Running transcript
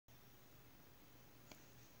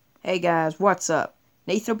Hey guys, what's up?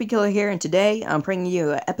 Nathan Killer here, and today I'm bringing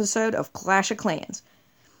you an episode of Clash of Clans.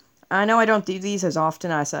 I know I don't do these as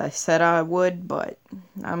often as I said I would, but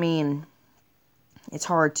I mean, it's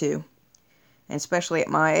hard to, and especially at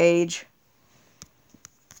my age.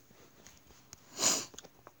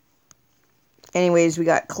 Anyways, we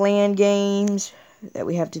got clan games that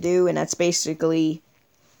we have to do, and that's basically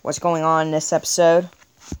what's going on in this episode.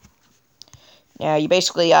 Now, you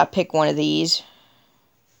basically pick one of these.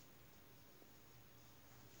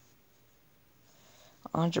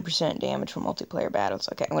 100% damage from multiplayer battles.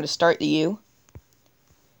 Okay, I'm going to start the U.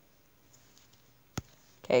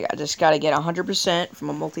 Okay, I just got to get 100% from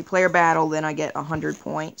a multiplayer battle, then I get 100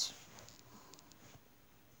 points.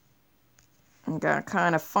 I'm going to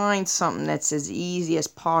kind of find something that's as easy as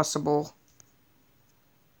possible.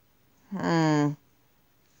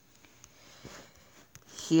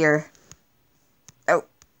 Here. Oh.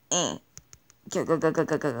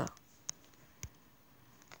 Go.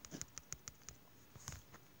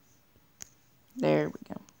 There we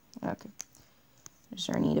go. Okay. Is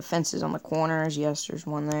there any defenses on the corners? Yes, there's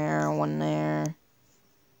one there, one there.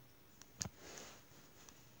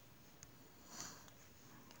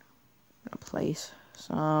 I'm gonna place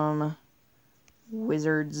some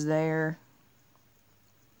wizards there.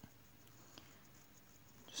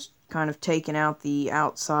 Just kind of taking out the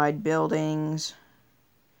outside buildings.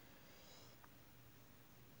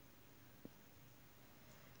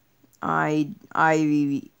 I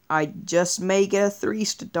just may get a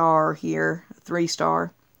 3-star here. A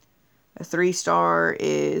 3-star. A 3-star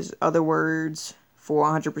is other words for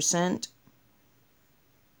 100%.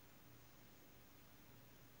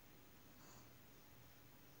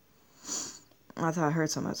 I thought I heard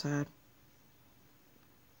something outside.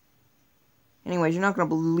 Anyways, you're not going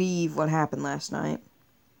to believe what happened last night.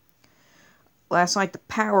 Last night the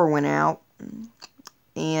power went out,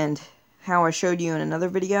 and how I showed you in another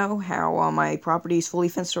video, how my property is fully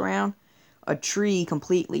fenced around, a tree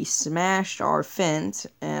completely smashed our fence,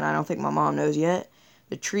 and I don't think my mom knows yet.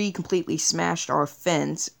 The tree completely smashed our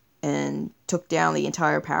fence and took down the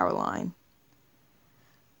entire power line.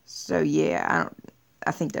 So yeah,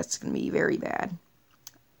 I think that's going to be very bad.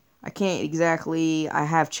 I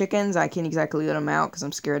have chickens, I can't exactly let them out because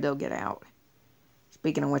I'm scared they'll get out.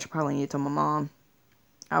 Speaking of which, I probably need to tell my mom.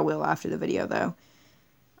 I will after the video, though.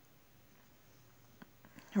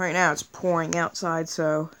 Right now, it's pouring outside,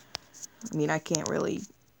 so, I mean, I can't really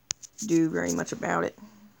do very much about it.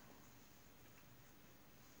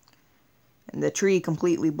 And the tree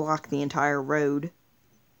completely blocked the entire road.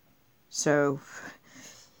 So,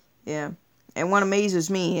 yeah. And what amazes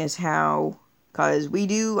me is how, because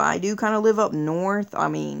I do kind of live up north. I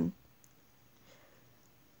mean,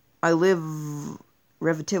 I live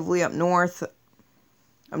relatively up north.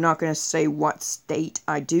 I'm not going to say what state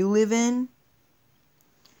I do live in.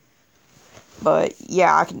 But,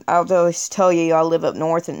 yeah, I'll always tell you I live up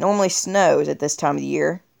north. It normally snows at this time of the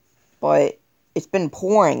year. But it's been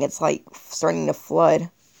pouring. It's, like, starting to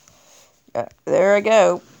flood. There I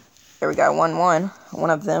go. There we go, 1-1.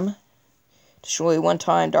 One of them. Destroy one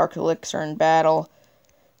time, Dark Elixir in battle.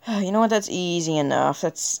 You know what, that's easy enough.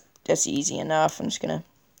 That's easy enough. I'm just gonna...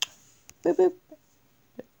 Boop, boop.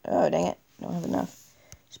 Oh, dang it. Don't have enough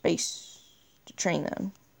space to train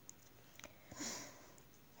them.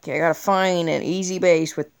 Okay, I gotta find an easy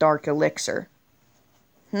base with Dark Elixir.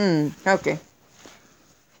 Okay.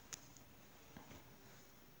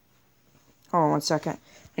 Hold on 1 second.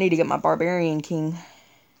 I need to get my Barbarian King.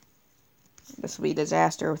 This will be a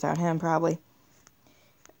disaster without him, probably.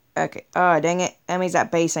 Okay. Oh, dang it. That means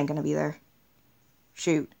that base ain't gonna be there.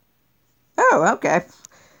 Shoot. Oh, okay.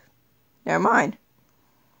 Never mind.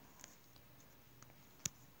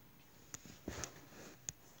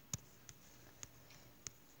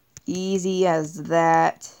 Easy as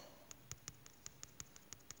that.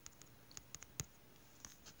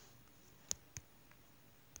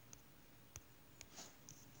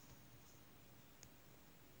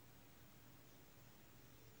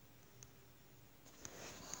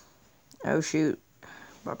 Oh, shoot.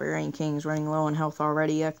 Barbarian King's running low on health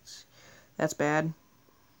already. That's bad.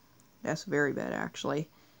 That's very bad, actually.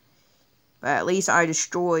 But at least I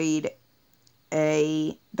destroyed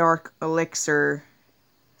a Dark Elixir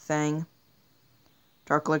thing.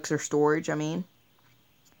 Dark Elixir storage, I mean.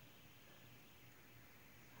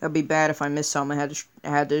 That'd be bad if I missed something. I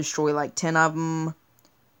had to destroy like 10 of them. I'm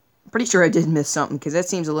pretty sure I did miss something, because that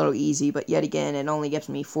seems a little easy. But yet again, it only gives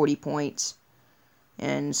me 40 points.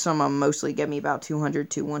 And some of them mostly give me about 200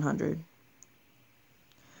 to 100.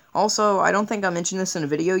 Also, I don't think I mentioned this in a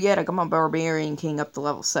video yet. I got my Barbarian King up to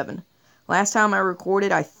level 7. Last time I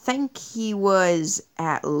recorded, I think he was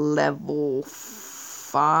at level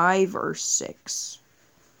 5 or 6.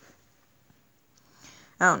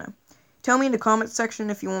 I don't know. Tell me in the comment section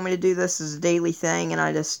if you want me to do this as a daily thing and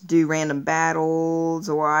I just do random battles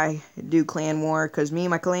or I do clan war, because me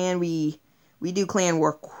and my clan, we do clan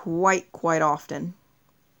war quite often.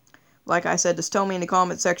 Like I said, just tell me in the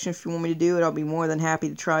comment section if you want me to do it. I'll be more than happy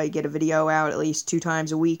to try to get a video out at least 2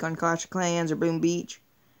 times a week on Clash of Clans or Boom Beach.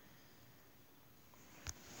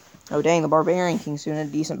 Oh dang, the Barbarian King's doing a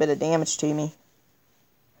decent bit of damage to me.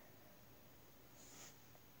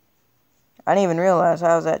 I didn't even realize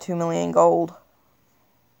I was at 2 million gold.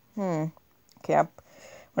 Okay,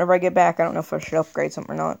 whenever I get back, I don't know if I should upgrade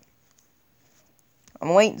something or not.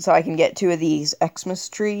 I'm waiting so I can get 2 of these Xmas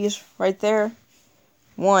trees right there.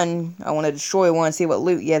 One, I want to destroy one, see what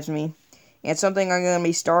loot gives me. And it's something I'm going to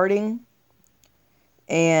be starting.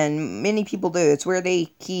 And many people do. It's where they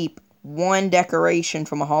keep 1 decoration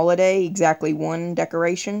from a holiday. Exactly 1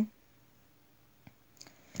 decoration.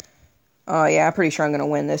 Oh, yeah, I'm pretty sure I'm going to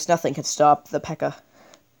win this. Nothing can stop the P.E.K.K.A.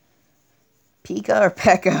 Pika or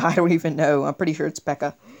P.E.K.K.A? I don't even know. I'm pretty sure it's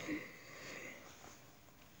P.E.K.K.A.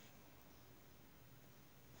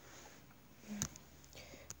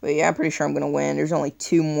 But yeah, I'm pretty sure I'm going to win. There's only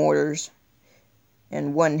 2 mortars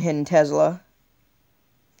and 1 hidden Tesla.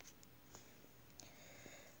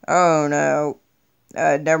 Oh, no.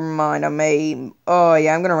 Never mind. Oh,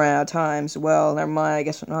 yeah, I'm going to run out of time as well. Never mind. I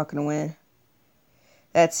guess I'm not going to win.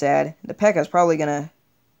 That's sad. The P.E.K.K.A.'s probably going to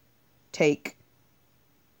take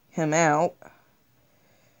him out.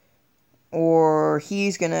 Or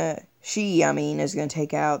is going to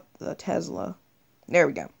take out the Tesla. There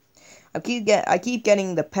we go. I keep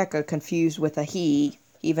getting the P.E.K.K.A. confused with a he,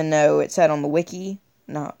 even though it said on the wiki,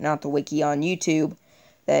 not the wiki on YouTube,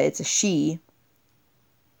 that it's a she.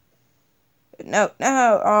 No,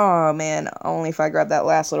 oh man, only if I grab that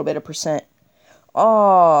last little bit of percent.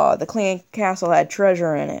 Oh, the clan castle had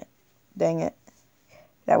treasure in it. Dang it.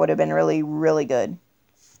 That would have been really, really good.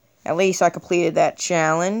 At least I completed that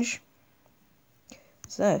challenge.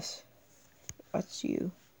 What's this? What's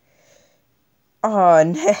you?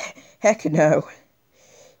 Oh, heck no.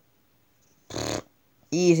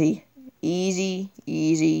 Easy.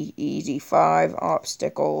 5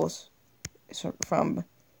 obstacles. From...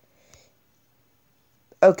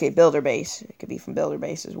 Okay, Builder Base. It could be from Builder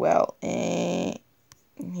Base as well. And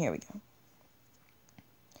here we go.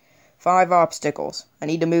 5 obstacles. I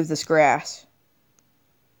need to move this grass.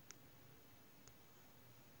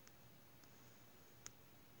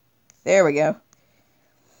 There we go.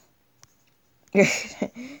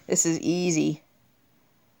 This is easy.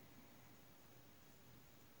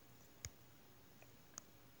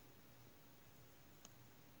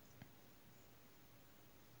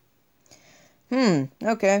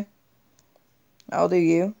 Okay. I'll do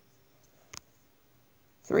you.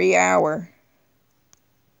 3 hour.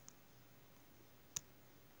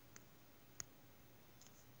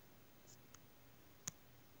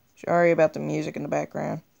 Sorry about the music in the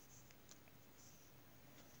background.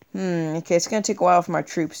 Okay, it's gonna take a while for my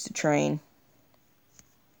troops to train.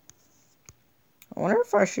 I wonder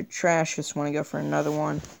if I should trash this one and go for another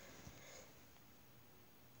one.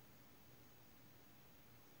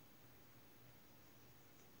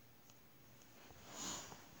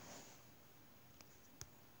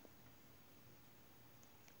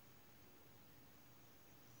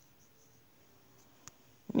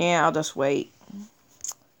 Yeah, I'll just wait.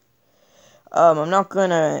 I'm not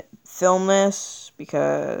gonna film this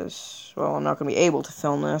because, well, I'm not gonna be able to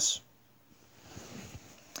film this.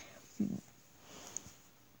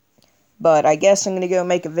 But I guess I'm gonna go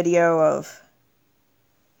make a video of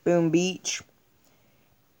Boom Beach.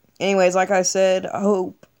 Anyways, like I said,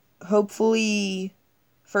 hopefully,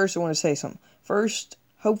 first I want to say something. First,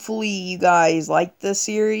 hopefully you guys like this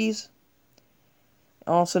series.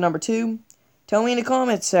 Also, number 2, tell me in the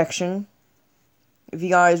comments section if you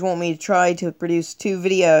guys want me to try to produce 2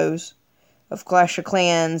 videos of Clash of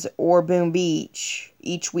Clans or Boom Beach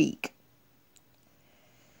each week.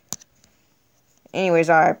 Anyways,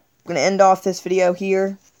 I'm going to end off this video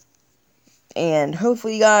here. And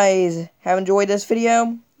hopefully you guys have enjoyed this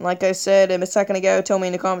video. Like I said a second ago, tell me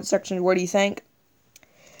in the comment section what do you think.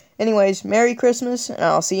 Anyways, Merry Christmas, and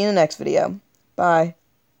I'll see you in the next video. Bye.